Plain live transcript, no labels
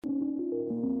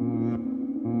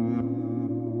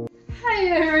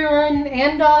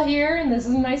Ann here, and this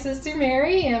is my sister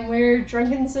Mary, and we're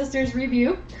Drunken Sisters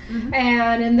Review. Mm-hmm.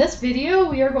 And in this video,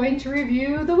 we are going to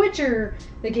review The Witcher,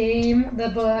 the game, the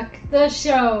book, the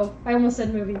show. I almost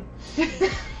said movie.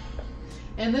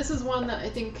 And this is one that I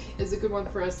think is a good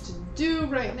one for us to do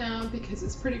right now because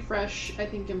it's pretty fresh, I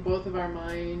think, in both of our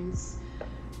minds.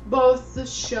 Both the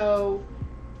show,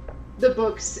 the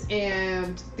books,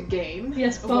 and the game.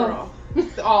 Yes, both.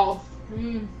 All.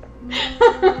 I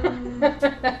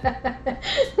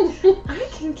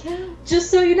can count. Just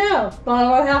so you know,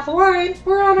 bottle and half of wine.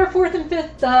 We're on our 4th and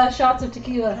 5th shots of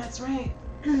tequila. That's right.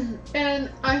 And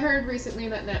I heard recently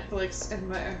that Netflix,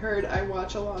 and I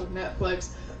watch a lot of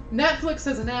Netflix. Netflix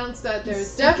has announced that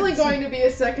there's definitely going to be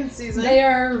a second season. They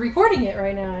are recording it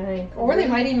right now, I think. Or they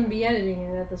might even be editing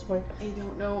it at this point. I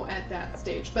don't know at that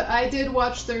stage. But I did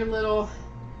watch their little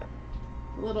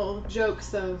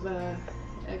jokes of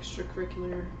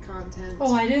extracurricular content.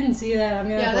 Oh, I didn't see that.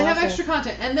 Yeah, they have extra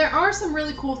content. And there are some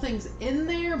really cool things in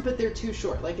there, but they're too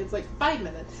short. Like, it's like 5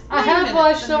 minutes. I have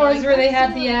watched the ones where they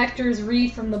had the actors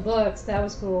read from the books. That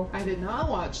was cool. I did not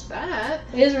watch that.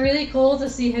 It was really cool to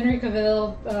see Henry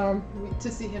Cavill.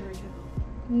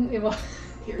 It was.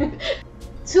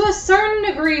 To a certain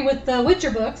degree with the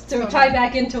Witcher books, to tie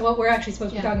back into what we're actually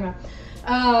supposed to be talking about.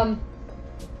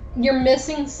 You're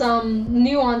missing some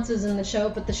nuances in the show,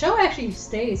 but the show actually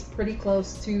stays pretty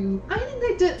close to... I think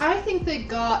they did. I think they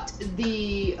got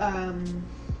the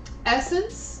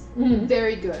essence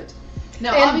very good.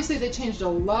 Now, obviously, they changed a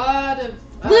lot of...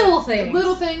 little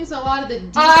things, a lot of the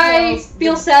details. I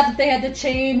feel sad that they had to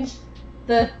change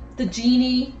the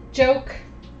genie joke.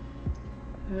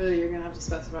 Oh, you're going to have to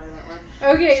specify that one.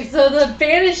 Okay, so the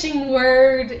banishing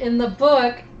word in the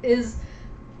book is...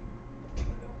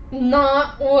 It's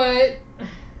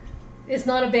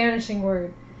not a banishing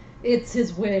word. It's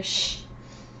his wish.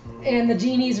 And the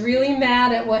genie's really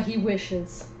mad at what he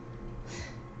wishes.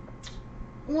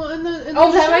 Well, in the that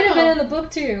show, might have been in the book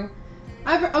too.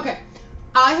 I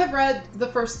have read the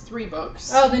first 3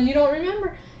 books. Oh, then you don't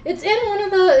remember. It's in one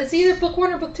of the... It's either book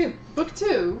 1 or book 2. Book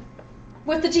 2?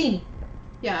 With the genie.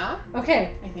 Yeah.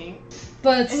 Okay. I think.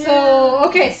 But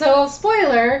so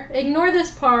spoiler, ignore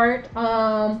this part.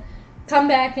 Come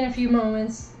back in a few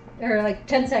moments, or like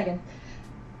 10 seconds.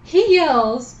 He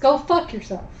yells, "Go fuck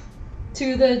yourself,"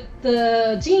 to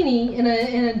the genie in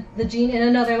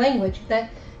another language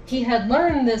that he had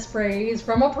learned this phrase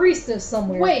from a priestess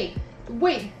somewhere.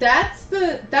 Wait, that's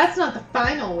not the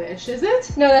final wish, is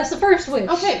it? No, that's the first wish.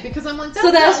 Okay, because I'm like,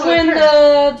 that's when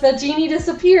the genie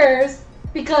disappears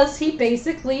because he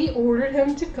basically ordered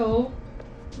him to go.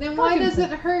 Then why does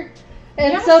it hurt?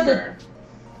 And Jasper?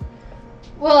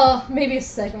 Well, maybe it's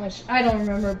the second wish. I don't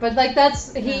remember. But,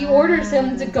 he orders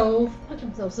him to go fuck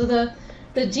himself. So the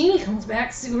genie comes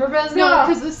back super pissed off. No,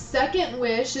 because the second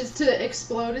wish is to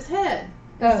explode his head.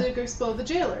 To explode the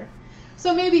jailer.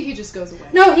 So maybe he just goes away.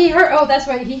 No, that's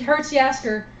right. He hurts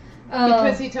Jaskier.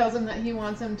 Because he tells him that he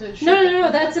wants him to shoot No,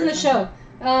 that's in the show.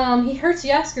 He hurts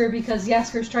Jaskier because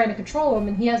Jaskier's trying to control him,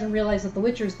 and he hasn't realized that the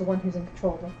Witcher's the one who's in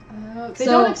control of him. They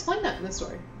don't explain that in the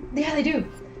story. Yeah, they do.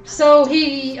 So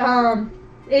he...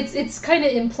 It's kind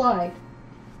of implied.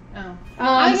 Oh.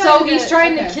 So he's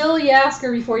trying to kill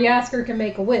Jaskier before Jaskier can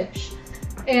make a wish.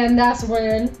 And that's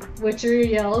when Witcher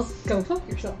yells, "Go fuck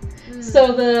yourself."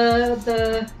 So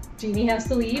the genie has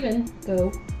to leave and go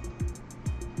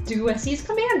do as he's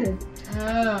commanded.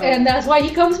 Oh. And that's why he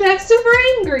comes back super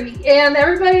angry. And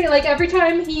everybody, every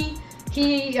time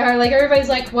everybody's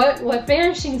like, what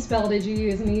banishing spell did you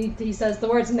use? And he says the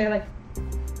words, and they're like,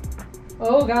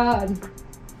 oh God.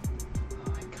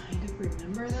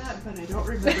 But I don't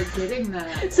remember getting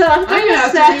that. So I'm kind of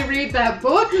sad. I have to reread that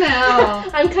book now.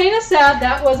 I'm kind of sad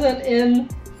that wasn't in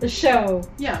the show.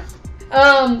 Yeah.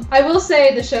 I will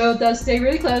say the show does stay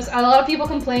really close. A lot of people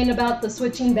complain about the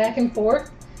switching back and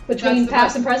forth between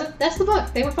past and present. That's the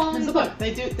book. They were following the book.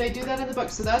 They do that in the book.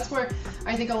 So that's where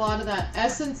I think a lot of that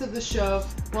essence of the show.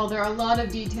 Well, there are a lot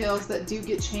of details that do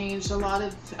get changed. A lot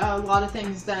of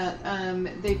things that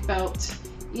they felt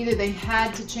either they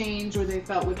had to change or they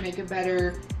felt would make a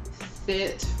better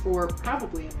fit for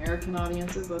probably American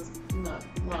audiences. Let's not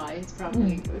lie. It's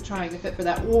probably trying to fit for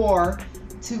that, or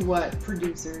to what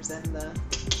producers and the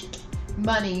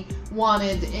money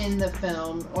wanted in the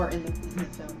film, or in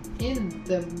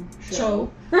the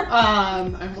show.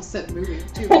 I almost said movie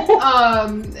too.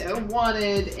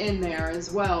 Wanted in there as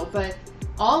well. But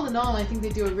all in all, I think they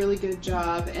do a really good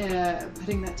job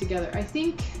putting that together. I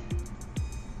think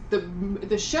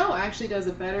the show actually does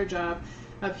a better job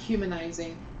of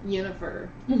humanizing Yennefer,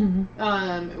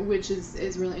 which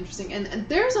is really interesting. And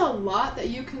there's a lot that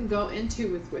you can go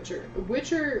into with Witcher.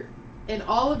 Witcher in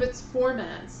all of its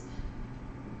formats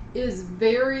is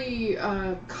very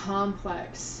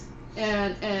complex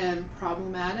and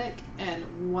problematic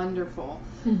and wonderful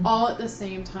all at the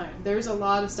same time. There's a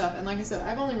lot of stuff, and like I said,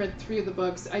 I've only read 3 of the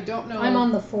books. I don't know. I'm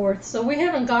on the 4th, so we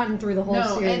haven't gotten through the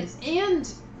whole series.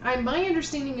 My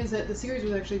understanding is that the series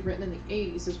was actually written in the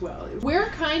 80s as well. We're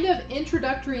kind of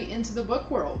introductory into the book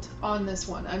world on this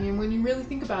one. I mean, when you really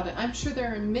think about it, I'm sure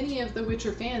there are many of the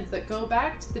Witcher fans that go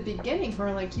back to the beginning who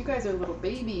are like, you guys are little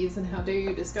babies, and how dare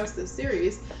you discuss this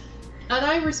series. And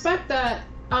I respect that,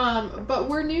 but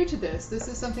we're new to this. This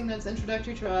is something that's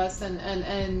introductory to us and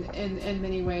in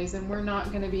many ways, and we're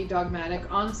not going to be dogmatic.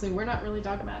 Honestly, we're not really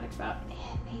dogmatic about it.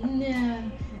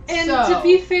 No. And to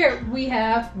be fair, we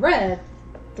have read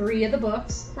 3 of the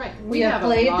books. Right. We have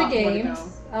played the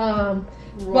games.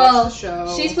 The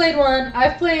show. She's played 1.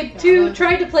 I've played 2.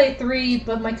 Tried to play 3,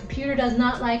 but my computer does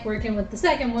not like working with the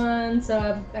second one,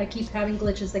 so I keep having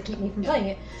glitches that keep me from playing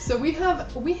it. So we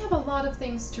have a lot of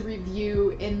things to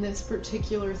review in this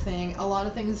particular thing. A lot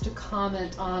of things to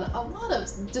comment on. A lot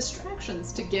of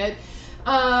distractions to get.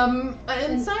 And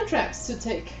sidetracks to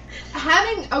take.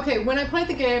 When I played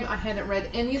the game, I hadn't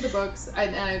read any of the books.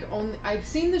 I'd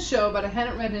seen the show, but I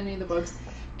hadn't read any of the books.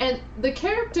 And the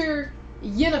character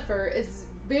Yennefer is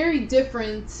very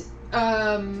different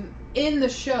in the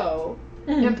show,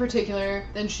 in particular,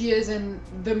 than she is in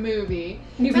the movie.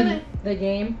 The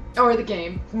game? Or the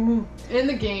game. In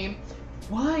the game.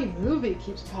 Why movie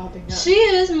keeps popping up? She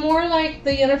is more like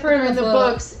the Yennefer in the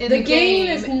books. In the game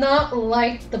is not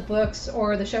like the books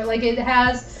or the show. Like, it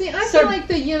has... See, I feel like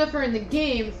the Yennefer in the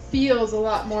game feels a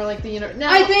lot more like the Yennefer...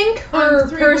 Now, I think her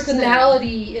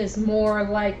personality is more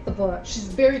like the book. She's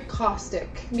very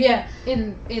caustic. Yeah.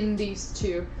 In these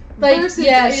 2. Like,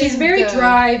 she's very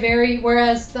dry,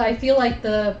 whereas I feel like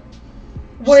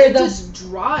she's just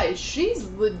dry. She's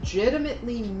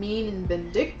legitimately mean and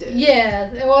vindictive.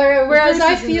 Yeah, whereas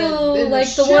I feel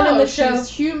like the one in the show... She's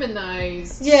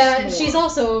humanized. Yeah, she's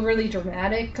also overly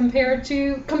dramatic compared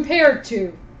to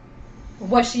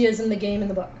what she is in the game and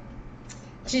the book.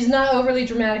 She's not overly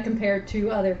dramatic compared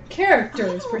to other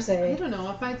characters, per se. I don't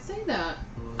know if I'd say that.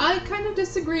 I kind of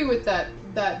disagree with that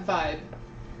vibe.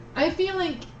 I feel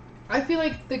like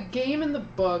the game and the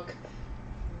book...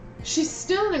 She's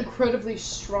still an incredibly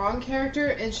strong character,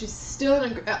 and she's still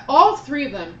all 3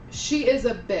 of them. She is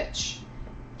a bitch.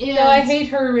 And I hate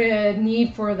her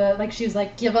need for she's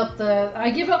like, I give up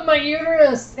my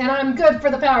uterus, and I'm good for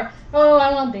the power. Oh,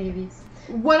 I want babies.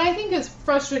 What I think is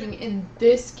frustrating in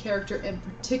this character in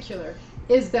particular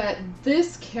is that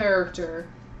this character,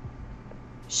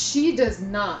 she does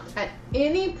not, at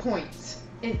any point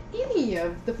in any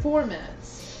of the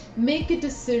formats, make a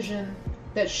decision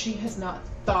that she has not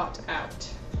thought out.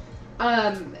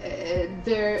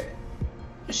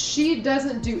 She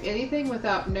doesn't do anything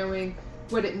without knowing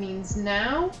what it means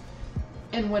now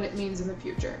and what it means in the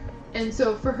future. And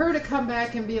so for her to come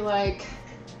back and be like,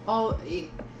 I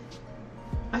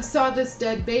saw this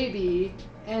dead baby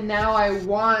and now I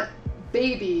want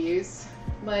babies,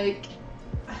 like,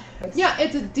 yeah,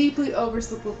 it's a deeply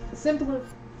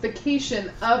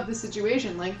oversimplification of the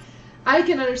situation. Like, I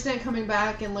can understand coming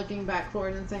back and looking back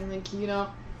forward and saying, like,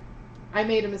 I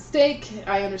made a mistake.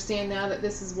 I understand now that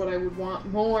this is what I would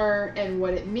want more and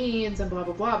what it means and blah,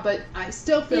 blah, blah. But I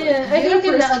still feel like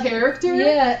Yennefer's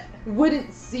character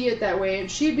wouldn't see it that way. And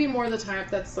she'd be more the type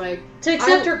that's like... to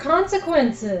accept her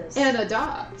consequences. And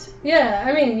adopt. Yeah,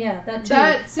 I mean, yeah, that too.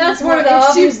 That's one of the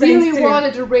obvious things. She really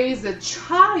wanted to raise a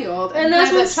child. And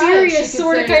that's what Ciri is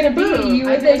sort of kind of be. You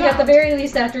would think at the very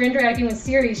least after interacting with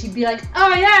Ciri, she'd be like,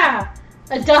 oh yeah,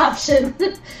 adoption.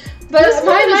 But this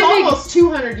woman is almost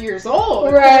 200 years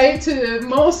old, right? To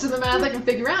most of the math I can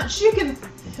figure out. She can...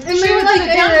 And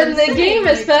in the game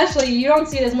especially, you don't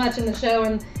see it as much in the show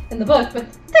and in the book, but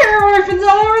there are orphans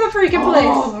all over the freaking place.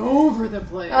 All over the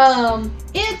place.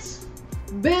 It's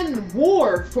been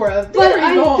war for a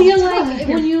very long time. But I feel like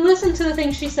when you listen to the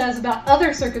things she says about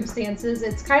other circumstances,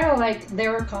 it's kind of like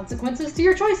there are consequences to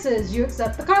your choices. You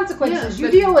accept the consequences.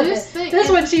 You deal with it. This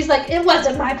one, she's like, it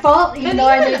wasn't my fault, even though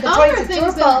I made the choice. It's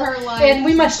your fault, and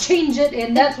we must change it,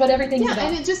 and that's what everything's about. Yeah,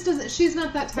 and it just doesn't... She's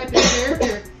not that type of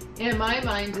character, in my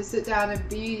mind, to sit down and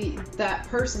be that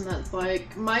person that's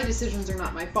like, my decisions are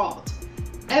not my fault.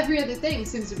 Every other thing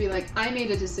seems to be like, I made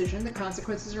a decision, the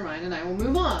consequences are mine, and I will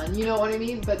move on. You know what I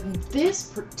mean? But this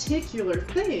particular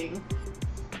thing,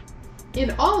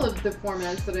 in all of the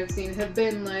formats that I've seen, have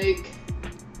been like,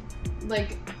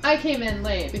 I came in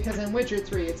late, because in Witcher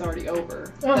 3 it's already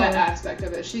over. Oh. That aspect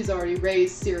of it. She's already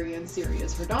raised Ciri, and Ciri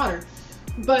is her daughter.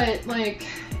 But, like,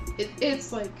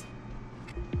 it's like...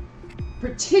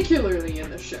 particularly in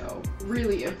the show,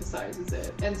 really emphasizes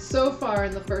it. And so far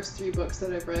in the first 3 books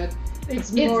that I've read,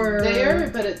 It's more there,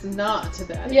 but it's not to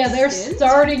that Yeah, they're extent.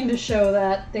 starting to show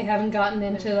that. They haven't gotten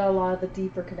into a lot of the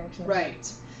deeper connections.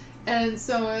 Right. And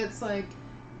so it's like,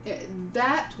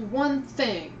 that one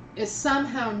thing is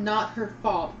somehow not her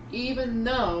fault, even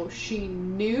though she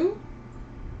knew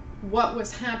what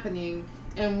was happening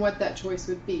and what that choice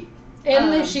would be.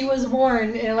 And that she was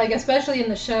warned, and like especially in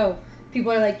the show,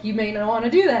 people are like, you may not want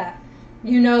to do that.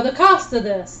 You know the cost of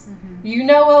this. Mm-hmm. You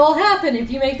know what will happen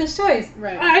if you make this choice.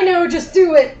 Right. I know, just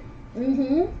do it.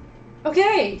 Mm-hmm.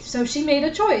 Okay, so she made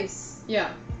a choice.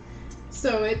 Yeah.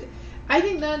 So I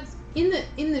think that's in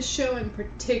the show in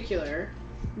particular,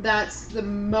 that's the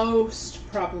most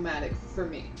problematic for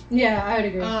me. Yeah, I would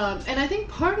agree. And I think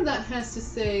part of that has to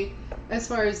say, as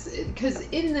far as, because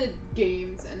in the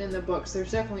games and in the books,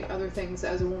 there's definitely other things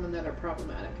as a woman that are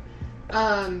problematic.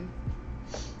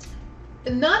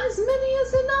 Not as many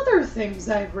as in other things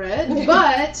I've read,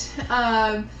 but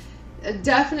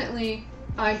definitely,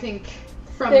 I think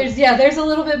from there's a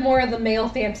little bit more of the male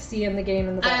fantasy in the game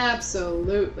and the book.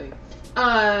 Absolutely.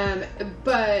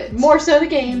 But more so the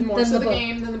game more than so the book.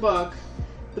 game than the book.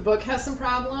 The book has some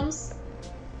problems,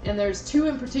 and there's 2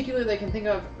 in particular that I can think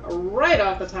of right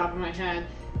off the top of my head.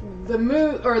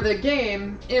 The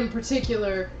game in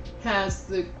particular has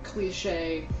the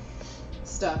cliche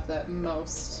stuff that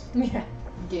most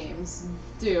games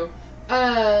do.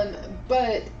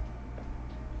 But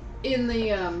in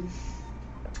the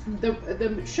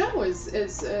show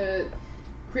is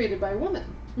created by a woman.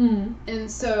 Mm-hmm.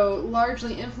 And so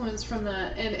largely influenced from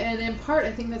that, and in part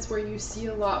I think that's where you see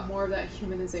a lot more of that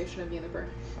humanization of Yennefer.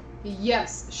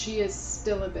 Yes, she is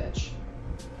still a bitch.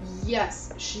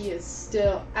 Yes, she is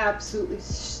still absolutely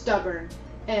stubborn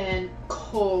and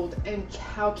cold and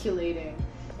calculating,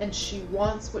 and she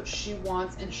wants what she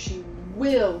wants, and she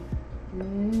will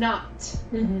not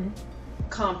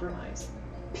compromise.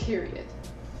 Period.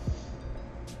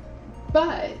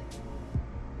 But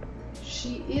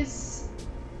she is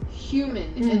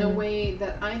human in a way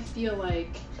that I feel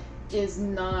like is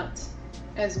not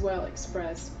as well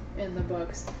expressed in the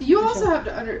books. You also have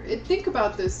to think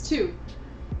about this too.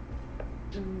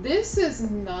 This is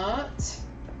not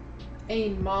a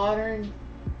modern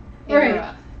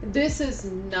era. Right. This is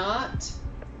not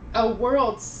a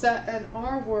world set in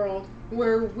our world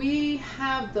where we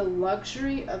have the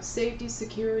luxury of safety,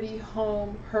 security,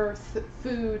 home, hearth,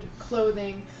 food,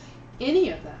 clothing, any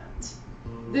of that.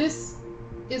 This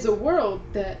is a world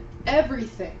that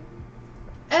everything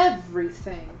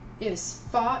is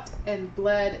fought and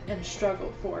bled and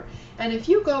struggled for. And if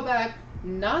you go back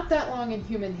not that long in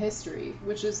human history,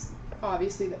 which is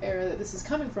obviously the era that this is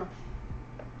coming from,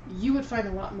 you would find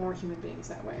a lot more human beings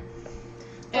that way.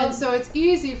 And so it's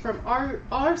easy from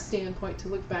our standpoint to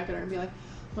look back at her and be like,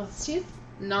 well, she's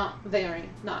not very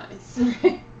nice.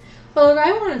 Well,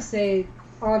 I want to say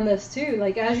on this too,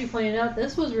 like as you pointed out,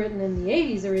 this was written in the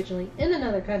 80s originally in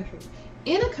another country.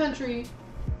 In a country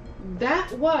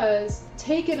that was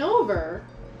taken over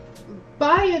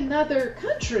by another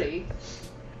country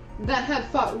that had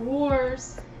fought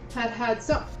wars, had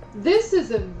some... This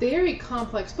is a very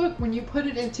complex book when you put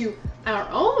it into our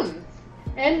own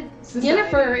and society.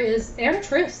 Yennefer and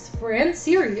Triss and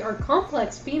Ciri are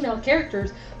complex female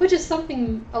characters, which is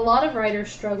something a lot of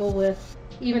writers struggle with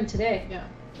even today. Yeah.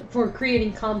 For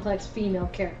creating complex female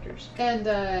characters. And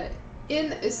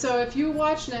so if you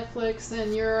watch Netflix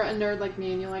and you're a nerd like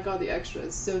me and you like all the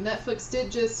extras, so Netflix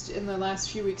did just in the last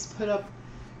few weeks put up,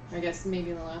 I guess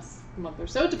maybe in the last month or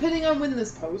so, depending on when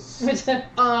this posts, the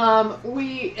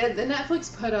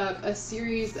Netflix put up a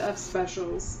series of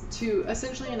specials to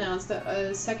essentially announce that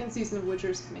a second season of Witcher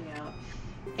is coming out.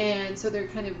 And so they're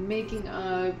kind of making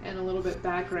of and a little bit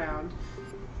background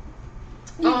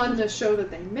on the show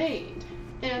that they made.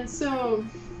 And so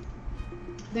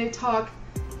they talk,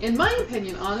 in my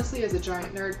opinion, honestly, as a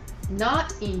giant nerd,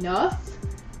 not enough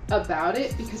about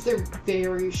it because they're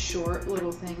very short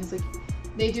little things. Like,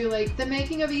 they do, like, the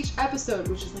making of each episode,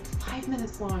 which is, like, 5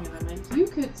 minutes long, and I'm like, you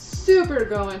could super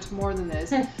go into more than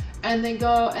this. And they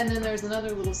go, and then there's another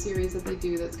little series that they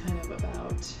do that's kind of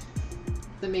about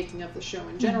the making of the show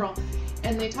in general.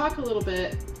 And they talk a little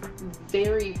bit,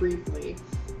 very briefly,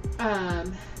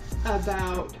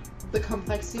 about the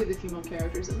complexity of the female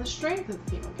characters and the strength of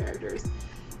the female characters.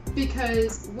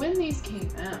 Because when these came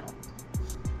out,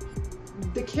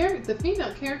 the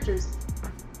female characters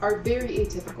are very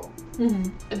atypical.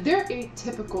 They're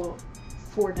atypical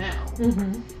for now.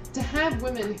 To have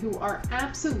women who are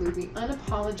absolutely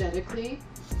unapologetically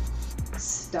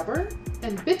stubborn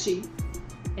and bitchy,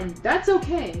 and that's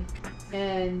okay,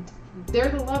 and they're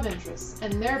the love interests,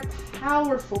 and they're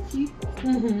powerful people.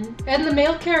 Mm-hmm. And the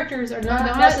male characters are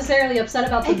not necessarily upset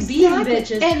about them being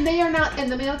bitches. And they are not,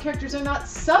 and the male characters are not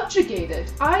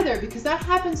subjugated either, because that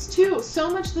happens too so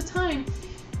much of the time.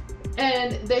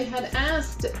 And they had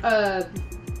asked, I'm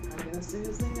gonna say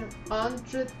his name,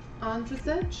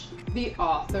 Andrzej, the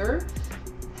author,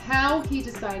 how he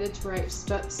decided to write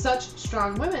such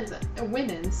strong women.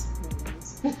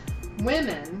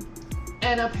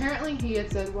 And apparently he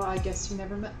had said, well, I guess you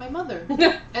never met my mother.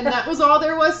 And that was all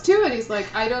there was to it. He's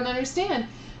like, I don't understand.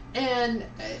 And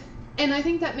I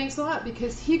think that makes a lot,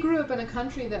 because he grew up in a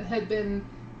country that had been,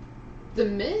 the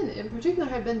men in particular,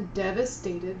 had been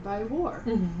devastated by war.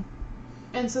 Mm-hmm.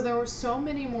 And so there were so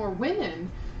many more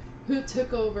women who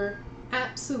took over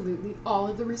absolutely all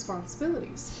of the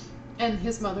responsibilities. And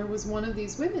his mother was one of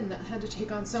these women that had to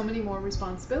take on so many more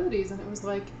responsibilities. And it was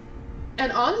like,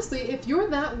 and honestly, if you're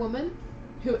that woman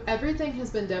who everything has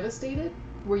been devastated,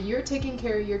 where you're taking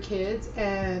care of your kids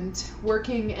and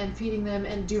working and feeding them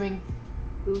and doing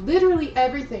literally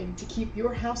everything to keep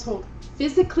your household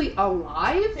physically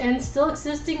alive, and still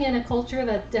existing in a culture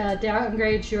that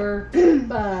downgrades your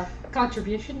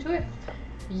contribution to it,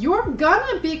 you're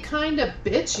gonna be kind of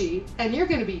bitchy, and you're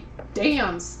gonna be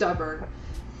damn stubborn.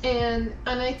 And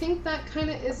I think that kind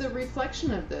of is a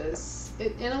reflection of this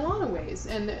in a lot of ways,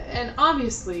 and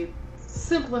obviously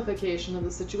simplification of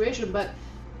the situation. But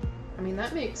I mean, I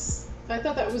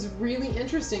thought that was really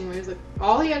interesting. Where he was like,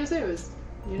 all he had to say was,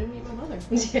 "You didn't meet my mother,"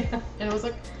 yeah. And I was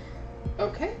like,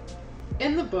 okay.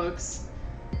 In the books,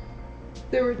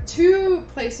 there were two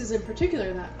places in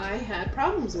particular that I had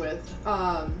problems with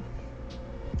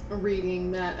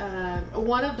reading. That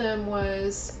one of them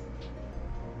was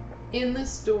in the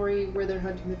story where they're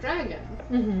hunting the dragon.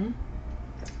 Mm-hmm.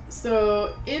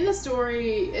 So in the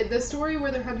story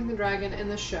where they're hunting the dragon in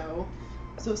the show,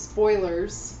 so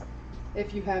spoilers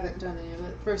if you haven't done any of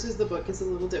it, versus the book is a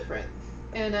little different.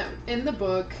 And in the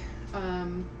book,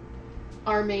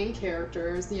 our main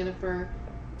characters, Yennefer,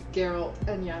 Geralt,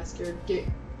 and Jaskier, get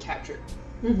captured.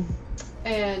 Mm-hmm.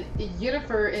 And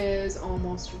Yennefer is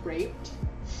almost raped,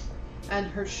 and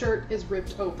her shirt is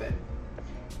ripped open,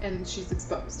 and she's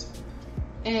exposed.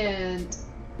 And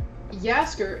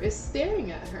Jaskier is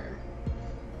staring at her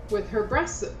with her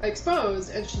breasts exposed,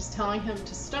 and she's telling him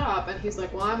to stop, and he's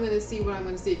like, well, I'm going to see what I'm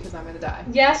going to see because I'm going to die.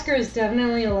 Jaskier is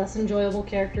definitely a less enjoyable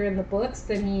character in the books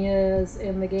than he is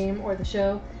in the game or the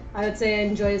show. I would say I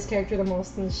enjoy his character the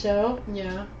most in the show.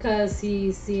 Yeah. Because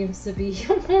he seems to be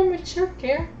a more mature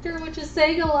character, which is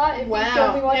saying a lot if you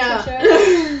only watch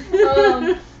the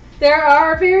show. There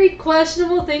are very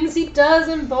questionable things he does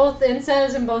and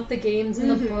says in both the games and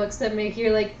the books that make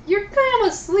you like, you're kind of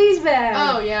a sleazebag.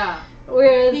 Oh, yeah.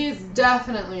 Whereas he's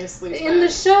definitely a sleazebag. In the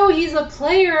show, he's a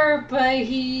player, but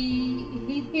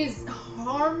he's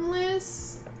harmless.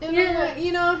 In a way.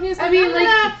 You know, he's like,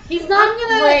 he's not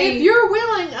great. If you're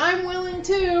willing, I'm willing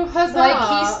too. Huzzah.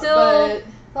 Like, he's still,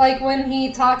 like, when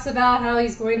he talks about how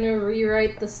he's going to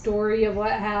rewrite the story of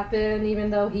what happened, even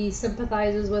though he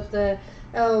sympathizes with the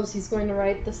elves, he's going to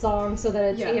write the song so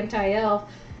that it's anti-elf.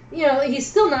 You know, he's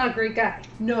still not a great guy.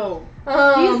 No.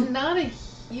 He's not a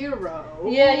hero.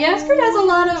 Yeah, Jaskier does a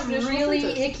lot of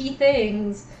really icky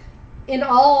things in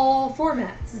all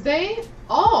formats. They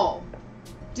all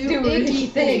do icky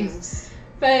things.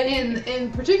 But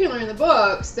in particular in the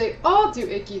books, they all do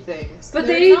icky things. But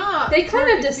they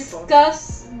kind of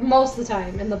discuss most of the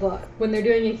time in the book when they're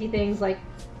doing icky things, like,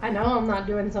 I know I'm not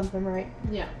doing something right.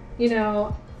 Yeah. You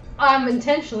know, I'm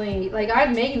intentionally, like,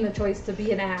 I'm making the choice to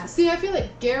be an ass. See, I feel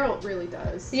like Geralt really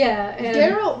does. Yeah. And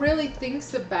Geralt really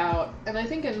thinks about, and I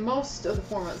think in most of the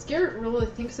formats, Geralt really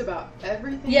thinks about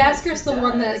everything. Jaskier's the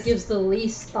one that gives the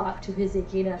least thought to his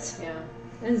ickiness. Yeah.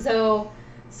 And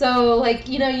so, like,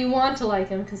 you know, you want to like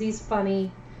him because he's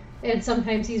funny, and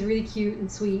sometimes he's really cute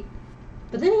and sweet.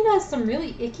 But then he does some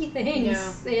really icky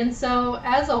things. Yeah. And so,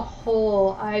 as a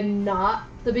whole, I'm not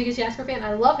the biggest Jaskier fan.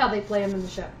 I love how they play him in the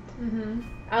show. Mm-hmm.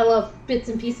 I love bits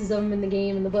and pieces of him in the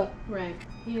game and the book. Right.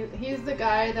 He's the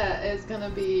guy that is going to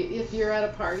be, if you're at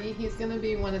a party, he's going to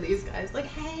be one of these guys. Like,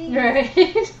 hey,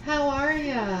 right. How are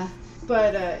ya?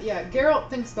 But, Geralt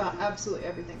thinks about absolutely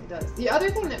everything he does. The other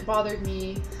thing that bothered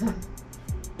me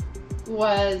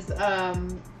was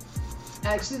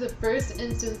actually the first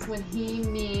instance when he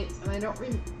meets, and I don't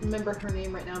remember her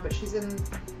name right now, but she's in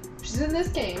this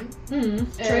game. Mm-hmm.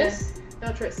 Triss? No,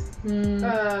 Triss.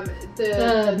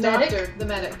 The doctor, the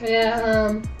medic.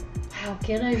 Yeah, how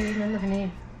can I remember her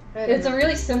name? It's a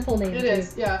really simple name. It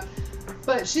is, yeah.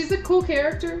 But she's a cool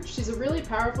character. She's a really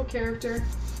powerful character.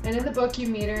 And in the book, you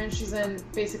meet her, and she's in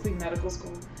basically medical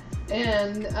school.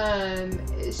 And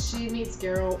she meets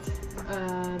Geralt,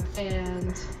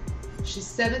 and she's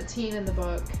 17 in the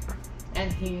book,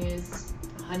 and he's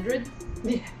 100,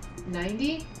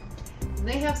 90. And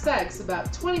they have sex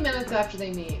about 20 minutes after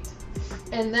they meet.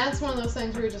 And that's one of those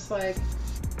things where you're just like,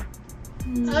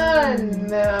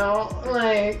 no,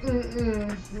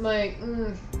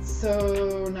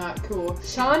 so not cool.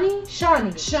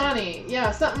 Shani,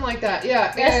 yeah, something like that,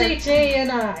 yeah.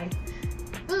 Shani.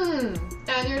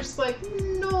 And you're just like,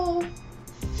 no.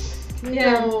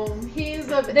 Yeah. No,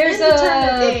 he's of There's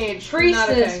indeterminate a age. priestess Not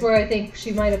okay. where I think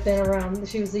she might have been around.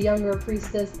 She was a younger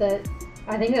priestess that,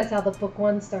 I think that's how the book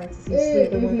 1 starts. Is he's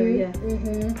sleeping with her,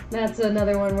 yeah. That's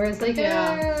another one where it's like,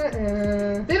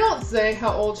 They don't say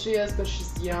how old she is, but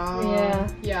she's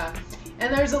young. Yeah.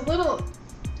 And there's a little,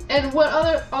 and what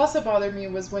also bothered me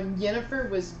was when Yennefer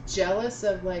was jealous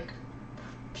of like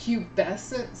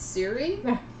pubescent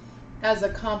Ciri as a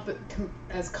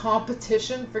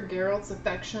competition for Geralt's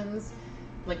affections,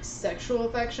 like sexual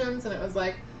affections, and it was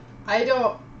like, I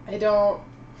don't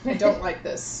like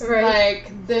this. Right.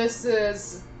 Like, this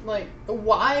is, like,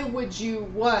 why would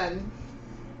you,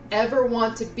 ever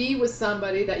want to be with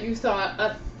somebody that you thought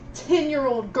a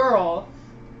 10-year-old girl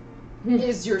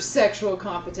is your sexual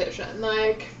competition?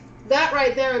 Like, that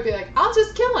right there would be like, I'll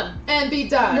just kill him and be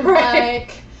done. Right.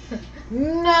 Like,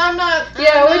 no, I'm not.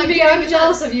 Yeah, it wouldn't be, I'm giving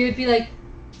jealous that. of you. It'd be like,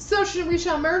 So we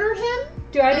shall murder him?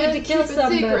 do I need And to kill keep it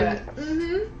somebody?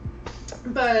 secret.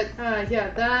 But, yeah,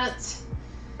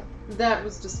 that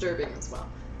was disturbing as well.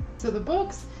 So the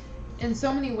books, in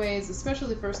so many ways,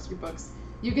 especially the first 3 books,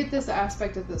 you get this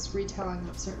aspect of this retelling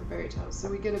of certain fairy tales. So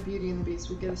we get a Beauty and the Beast,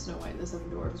 we get a Snow White and the Seven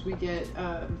Dwarfs, we get,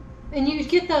 And you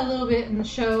get that a little bit in the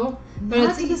show, but not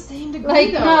it's to the same degree,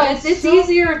 like, though. no, it's so,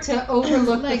 easier to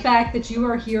overlook the like- fact that you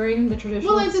are hearing the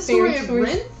traditional Well, like the story fairy of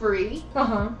stories.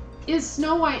 Renfrey is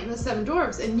Snow White and the Seven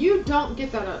Dwarfs, and you don't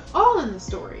get that at all in the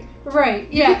story.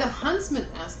 Right, You yeah. get the huntsman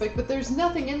aspect, but there's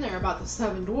nothing in there about the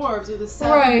 7 dwarves or the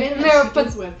 7 Right, men and that there- she but-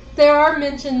 gets with. There are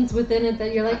mentions within it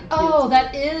that you're like, That oh, gives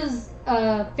that is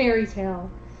a fairy tale.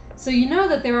 So you know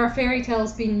that there are fairy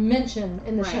tales being mentioned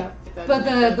in the Right. show. That-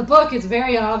 But the book is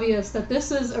very obvious that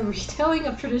this is a retelling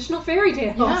of traditional fairy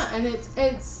tales. Yeah, and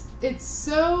it's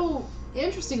so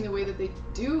interesting the way that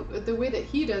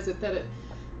he does it, that it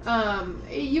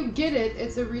you get it,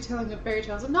 it's a retelling of fairy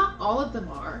tales, and not all of them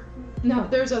are. No.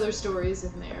 There's other stories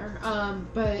in there,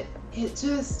 but it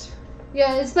just,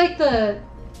 Yeah, it's like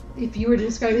if you were to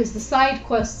describe it as the side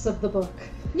quests of the book,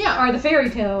 yeah, are the fairy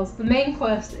tales. The main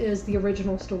quest is the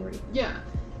original story. yeah,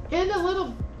 and a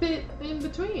little bit in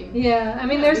between. Yeah, I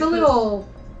mean, Yeah, there's a because- little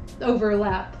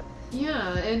overlap.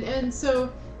 Yeah, and so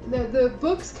the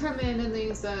books come in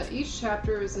these, each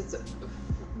chapter it's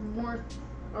more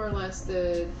or less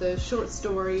the short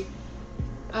story.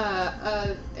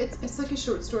 It's like a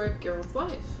short story of Geralt's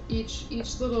life. Each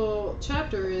little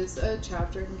chapter is a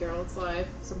chapter in Geralt's life,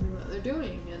 something that they're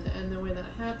doing, and the way that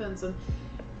happens, and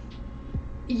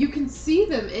you can see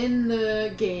them in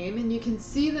the game, and you can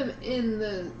see them in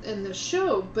the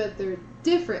show, but they're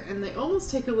different, and they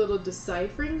almost take a little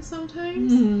deciphering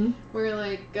sometimes. Mm-hmm. Where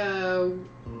like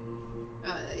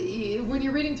when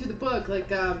you're reading through the book, like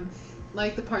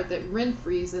the part that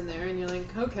Renfrey's in there, and you're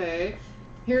like, okay,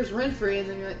 here's Renfrey, and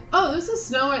then you're like, oh, this is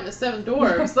Snow White and the Seven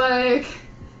Dwarfs. Like,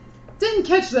 didn't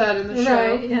catch that in the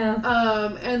show. Right, yeah.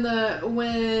 And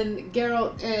when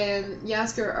Geralt and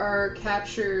Jaskier are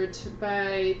captured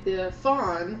by the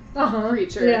fawn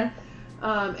creature,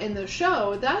 Yeah. in the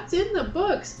show, that's in the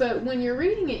books, but when you're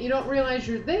reading it, you don't realize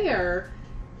you're there.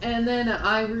 And then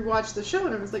I rewatched the show,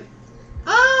 and I was like,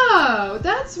 oh,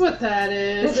 that's what that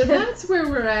is, and that's where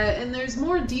we're at. And there's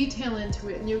more detail into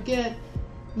it, and you get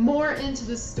more into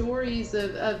the stories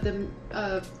of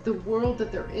the world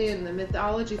that they're in, the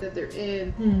mythology that they're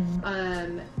in,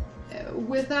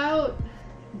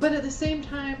 but at the same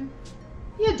time,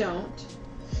 you don't.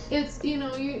 It's,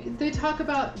 they talk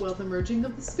about, the merging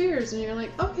of the spheres, and you're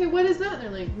like, okay, what is that? And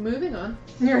they're like, moving on.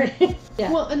 Right.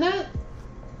 Yeah. Well, and that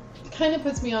kind of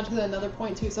puts me onto another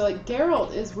point, too. So, like,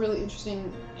 Geralt is really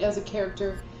interesting as a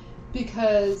character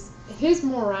because his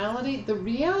morality, the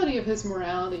reality of his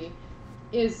morality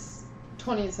is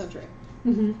 20th century.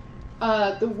 Mm-hmm.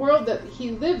 The world that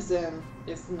he lives in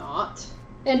is not.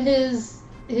 And his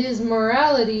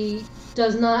morality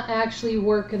does not actually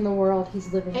work in the world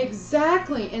he's living in.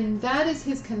 Exactly, and that is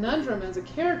his conundrum as a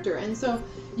character. And so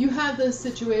you have this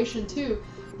situation too,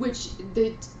 which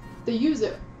they use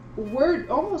it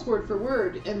almost word for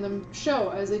word in the show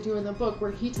as they do in the book,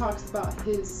 where he talks about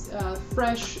his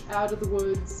fresh out of the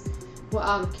woods,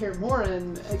 out of Kaer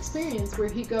Morhen experience, where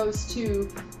he goes to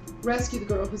rescue the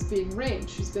girl who's being raped.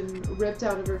 She's been ripped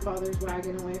out of her father's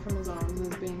wagon away from his arms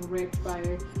and is being raped by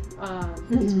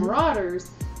these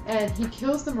marauders. And he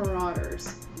kills the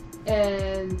marauders.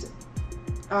 And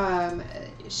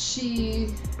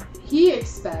he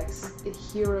expects the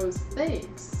hero's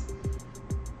thanks.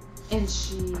 And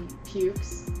she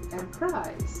pukes and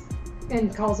cries.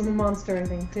 And calls him a monster, I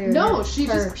think, too. No, she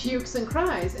just pukes and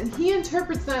cries. And he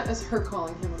interprets that as her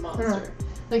calling him a monster.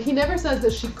 Like, he never says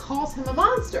that she calls him a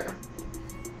monster.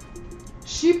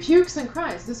 She pukes and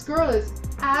cries. This girl is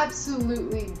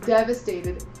absolutely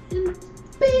devastated in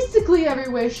basically every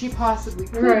way she possibly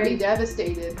could be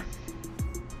devastated.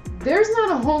 There's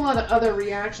not a whole lot of other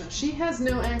reactions. She has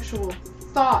no actual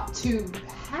thought to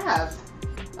have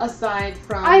aside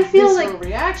from visceral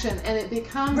reaction, and it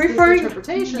becomes this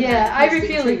interpretation that he's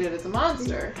being treated as a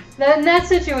monster. In that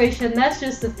situation, that's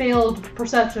just a failed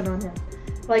perception on him.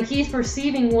 Like, he's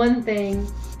perceiving one thing,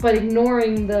 but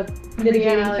ignoring the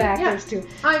mitigating factors too.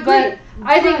 I agree. But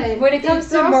I think when it comes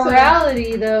to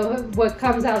morality, though, what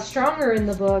comes out stronger in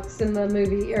the books, in the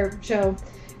movie or show,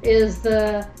 is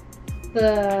the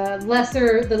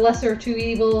lesser of two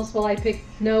evils. Well, I pick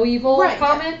no evil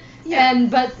comment. Yeah.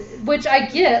 But which I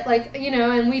get, like, you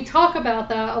know, and we talk about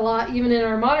that a lot, even in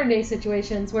our modern day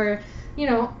situations, where, you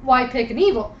know, why pick an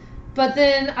evil? But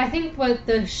then I think what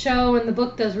the show and the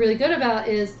book does really good about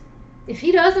is, if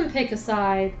he doesn't pick a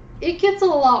side, it gets a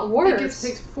lot worse. It gets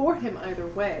picked for him either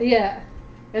way. Yeah.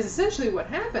 That's essentially what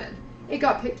happened. It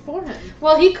got picked for him.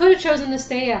 Well, he could have chosen to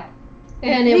stay out,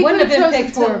 and it wouldn't have been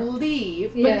picked for him. He could have chosen to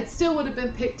leave, but it still would have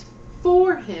been picked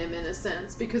for him in a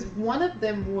sense, because one of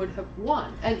them would have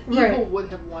won, and evil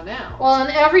would have won out. Well, and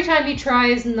every time he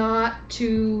tries not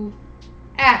to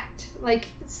act, like,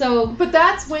 so... But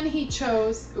that's when he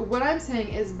chose, what I'm saying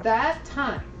is that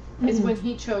time is when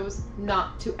he chose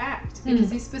not to act,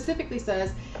 because he specifically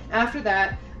says, after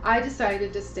that, I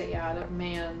decided to stay out of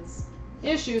man's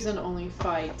issues and only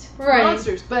fight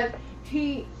monsters. But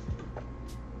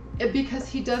because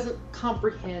he doesn't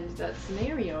comprehend that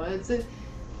scenario.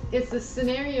 It's a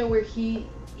scenario where he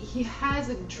has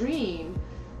a dream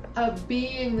of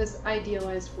being this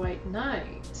idealized white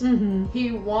knight.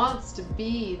 He wants to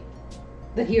be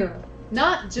the hero,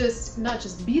 not just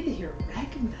be the hero,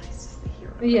 recognized as the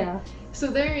hero. Yeah. So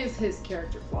there is his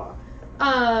character flaw.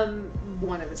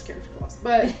 One of his character flaws,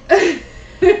 but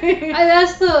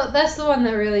that's the one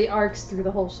that really arcs through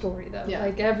the whole story, though. Yeah.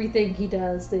 Like, everything he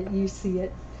does, that you see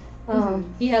it.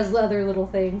 He has other little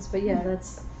things, but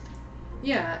that's.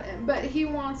 Yeah, but he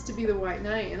wants to be the White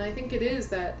Knight, and I think it is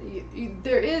that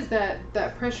there is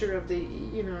that pressure of the,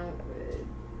 you know,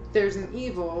 there's an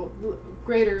evil,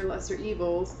 greater, lesser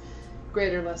evils,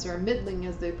 greater, lesser, middling,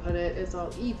 as they put it. It's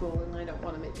all evil, and I don't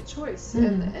want to make a choice,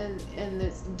 and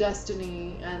it's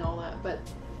destiny and all that. But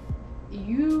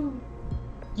you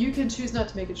can choose not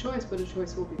to make a choice, but a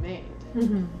choice will be made,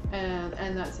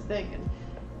 and that's the thing. And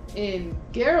in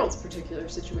Geralt's particular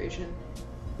situation,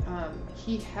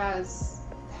 he has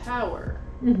power,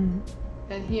 and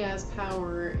he has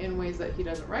power in ways that he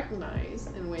doesn't recognize,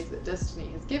 in ways that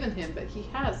destiny has given him, but he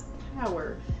has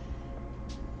power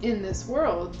in this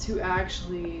world to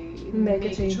actually make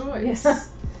a choice. Yeah.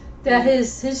 That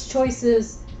his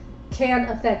choices can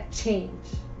affect change.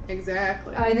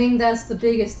 Exactly. I think that's the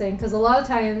biggest thing, because a lot of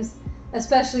times,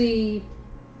 especially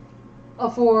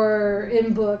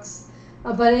in books,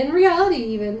 but in reality,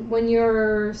 even when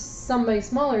you're somebody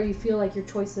smaller, you feel like your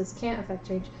choices can't affect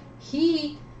change.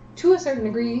 He, to a certain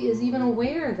degree, is even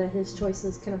aware that his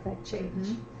choices can affect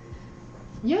change.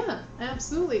 Yeah,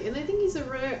 absolutely. And I think he's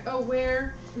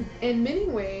aware in many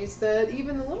ways that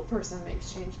even the little person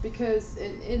makes change, because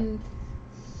in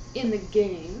the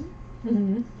game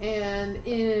and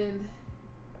in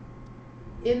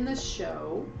the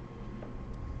show,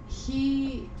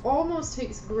 he almost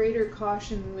takes greater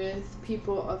caution with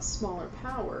people of smaller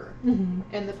power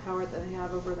and the power that they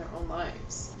have over their own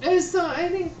lives. And so I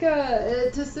think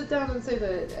to sit down and say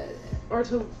that, or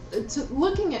to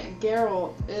looking at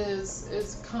Geralt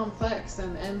is complex,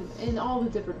 and in all the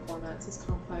different formats is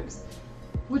complex,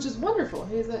 which is wonderful.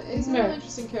 He's a really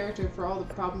interesting character for all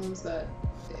the problems that,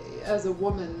 as a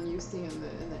woman, you see in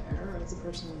the era, as a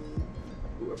person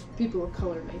who people of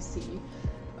color may see.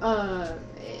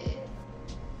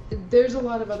 There's a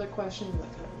lot of other questions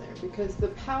that come in there, because the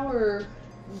power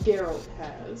Geralt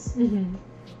has, and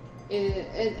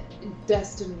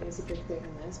destiny is a big thing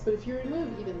in this, but if you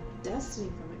remove even destiny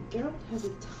from it, Geralt has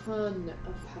a ton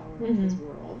of power in his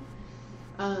world.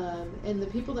 And the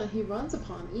people that he runs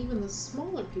upon, even the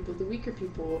smaller people, the weaker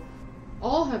people,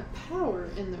 all have power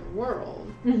in their world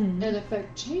Mm-hmm. and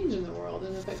affect change in the world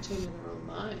and affect change in their own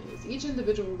lives. Each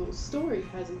individual little story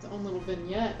has its own little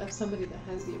vignette of somebody that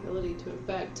has the ability to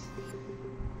affect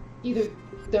either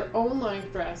their own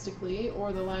life drastically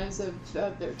or the lives of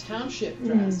their township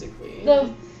drastically.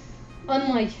 Though,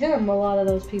 unlike him, a lot of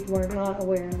those people are not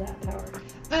aware of that power.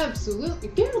 Absolutely.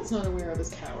 Geralt's not aware of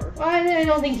his power. I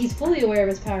don't think he's fully aware of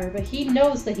his power, but he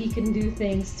knows that he can do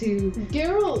things to...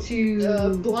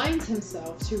 Geralt blinds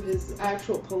himself to his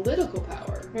actual political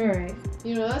power. Alright.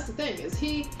 You know, that's the thing, is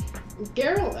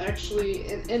Geralt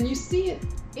actually, and you see it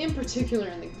in particular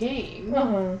in the game,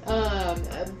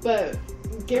 Uh-huh. but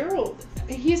Geralt,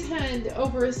 he's had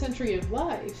over a century of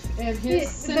life, and his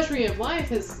century of life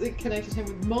has connected him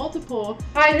with multiple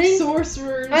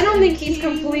sorcerers. I don't think kings. he's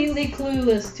completely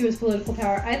clueless to his political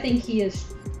power. I think he is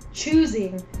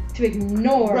choosing to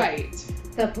ignore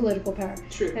the political power.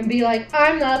 True. And be like,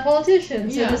 I'm not a politician,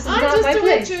 so this is I'm not just my a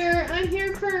place. witcher. I'm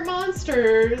here for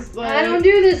monsters. Like, I don't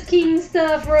do this king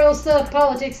stuff, royal stuff,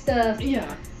 politics stuff.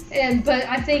 Yeah. But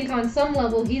I think on some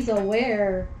level he's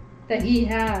aware that he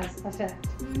has effect.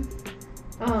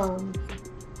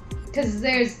 Because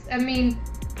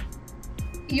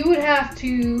you would have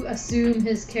to assume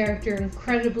his character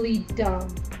incredibly dumb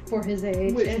for his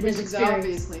age and his is experience.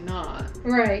 obviously not.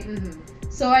 Right. Mm-hmm.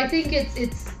 So I think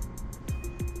it's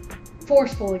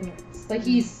forceful ignorance. Like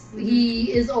he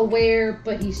is aware,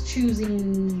 but he's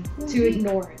choosing to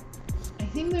ignore it. I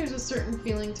think there's a certain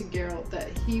feeling to Geralt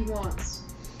that he wants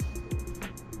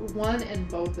one and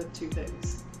both of two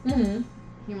things. Mm-hmm.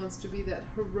 He wants to be that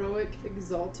heroic,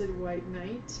 exalted white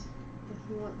knight, and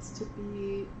he wants to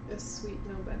be a sweet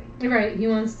nobody. Right. He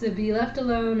wants to be left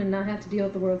alone and not have to deal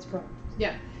with the world's problems.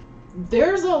 Yeah.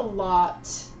 There's a lot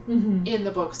Mm-hmm. in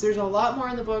the books. There's a lot more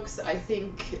in the books, I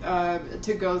think,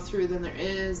 to go through than there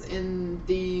is in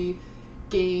the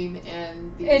game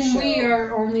and the show. We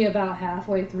are only about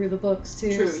halfway through the books,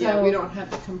 too. True, so... yeah, we don't have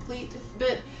the complete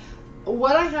bit.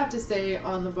 What I have to say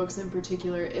on the books in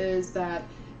particular is that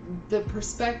the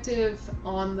perspective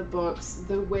on the books,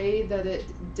 the way that it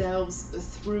delves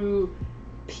through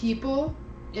people,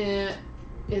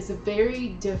 is very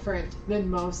different than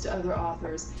most other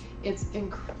authors. It's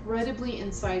incredibly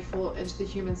insightful into the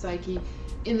human psyche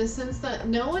in the sense that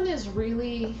no one is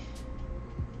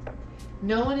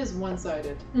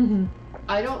one-sided. Mm-hmm.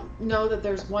 I don't know that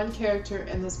there's one character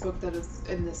in this book that is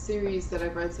in the series that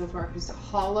I've read so far who's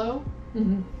hollow,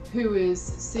 Mm-hmm. who is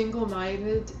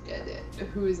single-minded,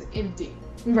 who is empty.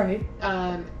 Right.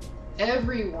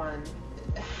 Everyone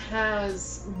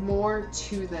has more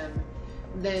to them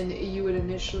than you would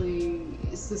initially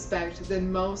suspect,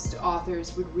 than most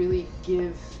authors would really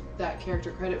give that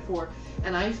character credit for.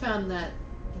 And I found that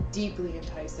deeply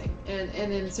enticing and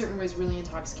in certain ways really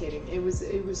intoxicating. It was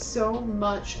so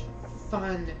much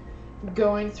fun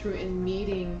going through and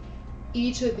meeting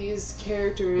each of these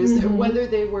characters, Mm-hmm. whether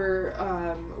they were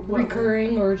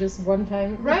recurring or just one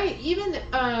time. Right, even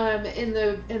in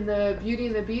the Beauty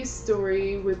and the Beast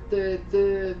story with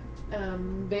the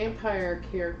vampire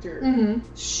character, Mm-hmm.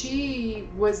 she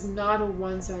was not a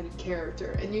one-sided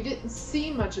character, and you didn't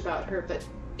see much about her, but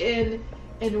in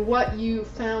what you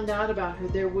found out about her,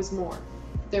 there was more.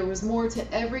 There was more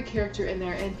to every character in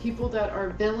there, and people that are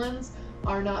villains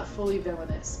are not fully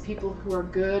villainous. People who are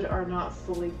good are not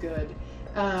fully good.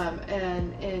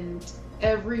 And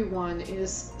everyone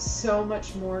is so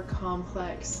much more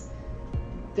complex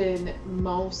than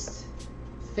most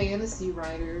fantasy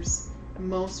writers,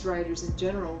 most writers in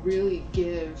general, really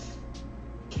give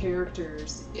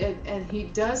characters. And he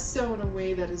does so in a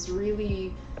way that is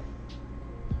really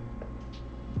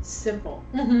simple.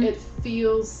 Mm-hmm. It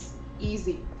feels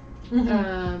easy.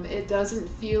 Mm-hmm. It doesn't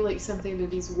feel like something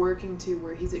that he's working to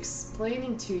where he's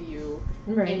explaining to you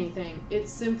Right. anything. It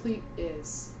simply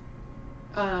is.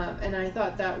 And I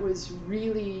thought that was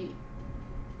really,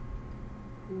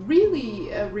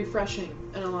 really refreshing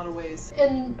in a lot of ways.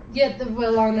 And yet,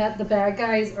 along that, the bad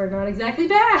guys are not exactly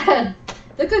bad.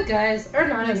 The good guys are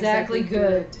not exactly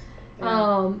good.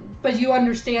 Yeah. But you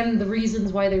understand the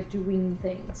reasons why they're doing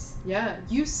things. Yeah,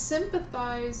 you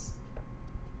sympathize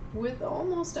with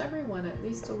almost everyone, at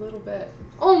least a little bit.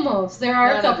 Almost. There are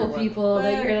Not a couple everyone, people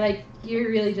that but- you're like, you're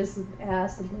really just an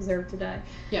ass and deserve to die.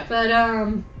 Yeah.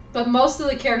 But most of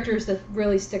the characters that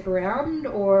really stick around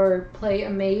or play a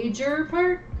major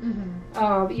part,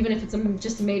 Mm-hmm. even if it's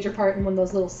just a major part in one of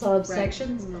those little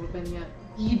subsections, A little vignette.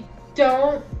 you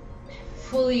don't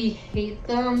fully hate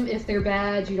them if they're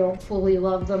bad. You don't fully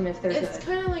love them if they're It's good.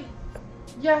 kind of like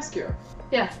Jaskier.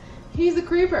 Yeah. He's a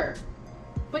creeper.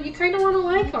 But you kind of want to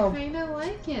like I them. kind of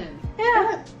like him.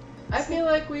 Yeah. I feel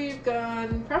like we've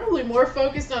gone probably more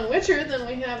focused on Witcher than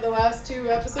we have the last 2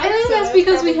 episodes. I think so that's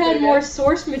because we had probably more good.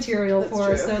 source material That's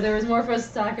for us, true. so there was more for us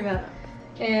to talk about.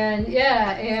 And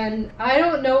yeah, and I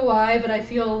don't know why, but I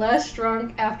feel less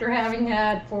drunk after having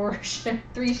had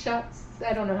 3 shots.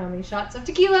 I don't know how many shots of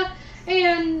tequila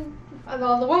and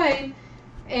all the wine.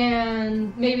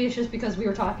 And maybe it's just because we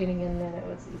were talking and then it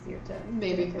was easier to.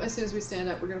 Maybe. get into. As soon as we stand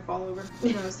up, we're going to fall over.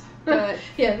 Who knows? But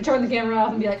Yeah, we turn the camera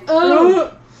off and be like,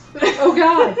 oh, oh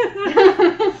God.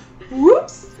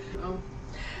 Whoops. Oh.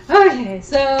 Okay,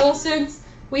 so since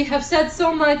we have said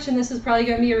so much, and this is probably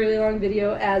going to be a really long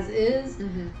video as is,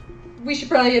 we should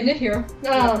probably end it here.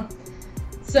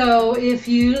 So if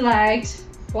you liked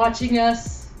watching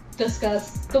us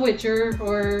discuss The Witcher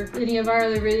or any of our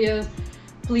other videos,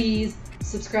 please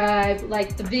subscribe,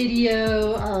 like the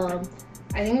video.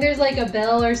 I think there's like a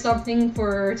bell or something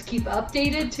to keep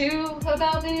updated too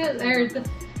about videos.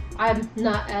 I'm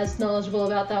not as knowledgeable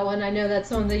about that one. I know that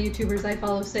some of the YouTubers I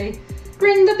follow say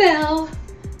ring the bell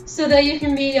so that you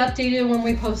can be updated when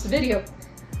we post a video.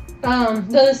 Though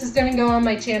this is going to go on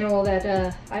my channel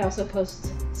that I also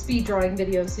post speed drawing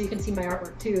videos, so you can see my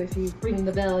artwork too. If you ring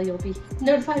the bell, you'll be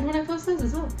notified when I post those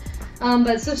as well.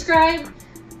 But subscribe,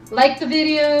 like the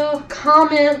video,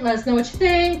 comment, let us know what you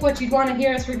think, what you'd want to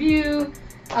hear us review,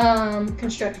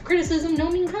 constructive criticism, no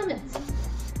mean comments.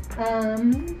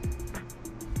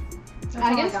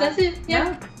 I guess that's it.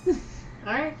 Yeah.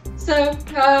 Alright. So,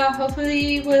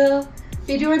 hopefully we'll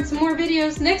be doing some more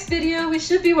videos. Next video, we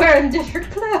should be wearing different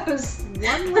clothes.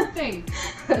 One more thing.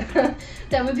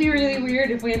 That would be really weird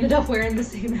if we ended up wearing the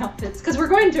same outfits. Because we're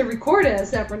going to record it a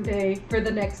separate day for the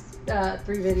next 3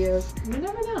 videos. You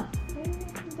never know.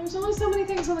 There's only so many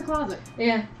things in the closet.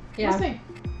 Yeah. We'll see.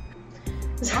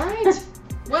 Alright.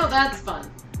 Well, that's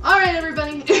fun. Alright,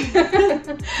 everybody.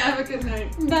 Have a good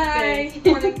night. Bye.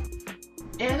 Day. Morning.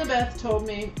 Annabeth told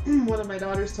me, one of my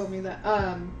daughters told me that,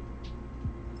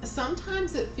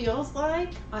 sometimes it feels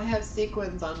like I have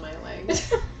sequins on my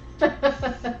legs.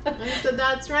 I said,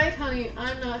 that's right, honey.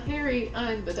 I'm not hairy.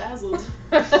 I'm bedazzled.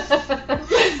 That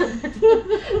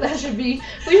should be,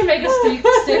 we should make a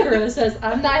sticker that says,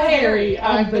 I'm not hairy,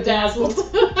 I'm bedazzled.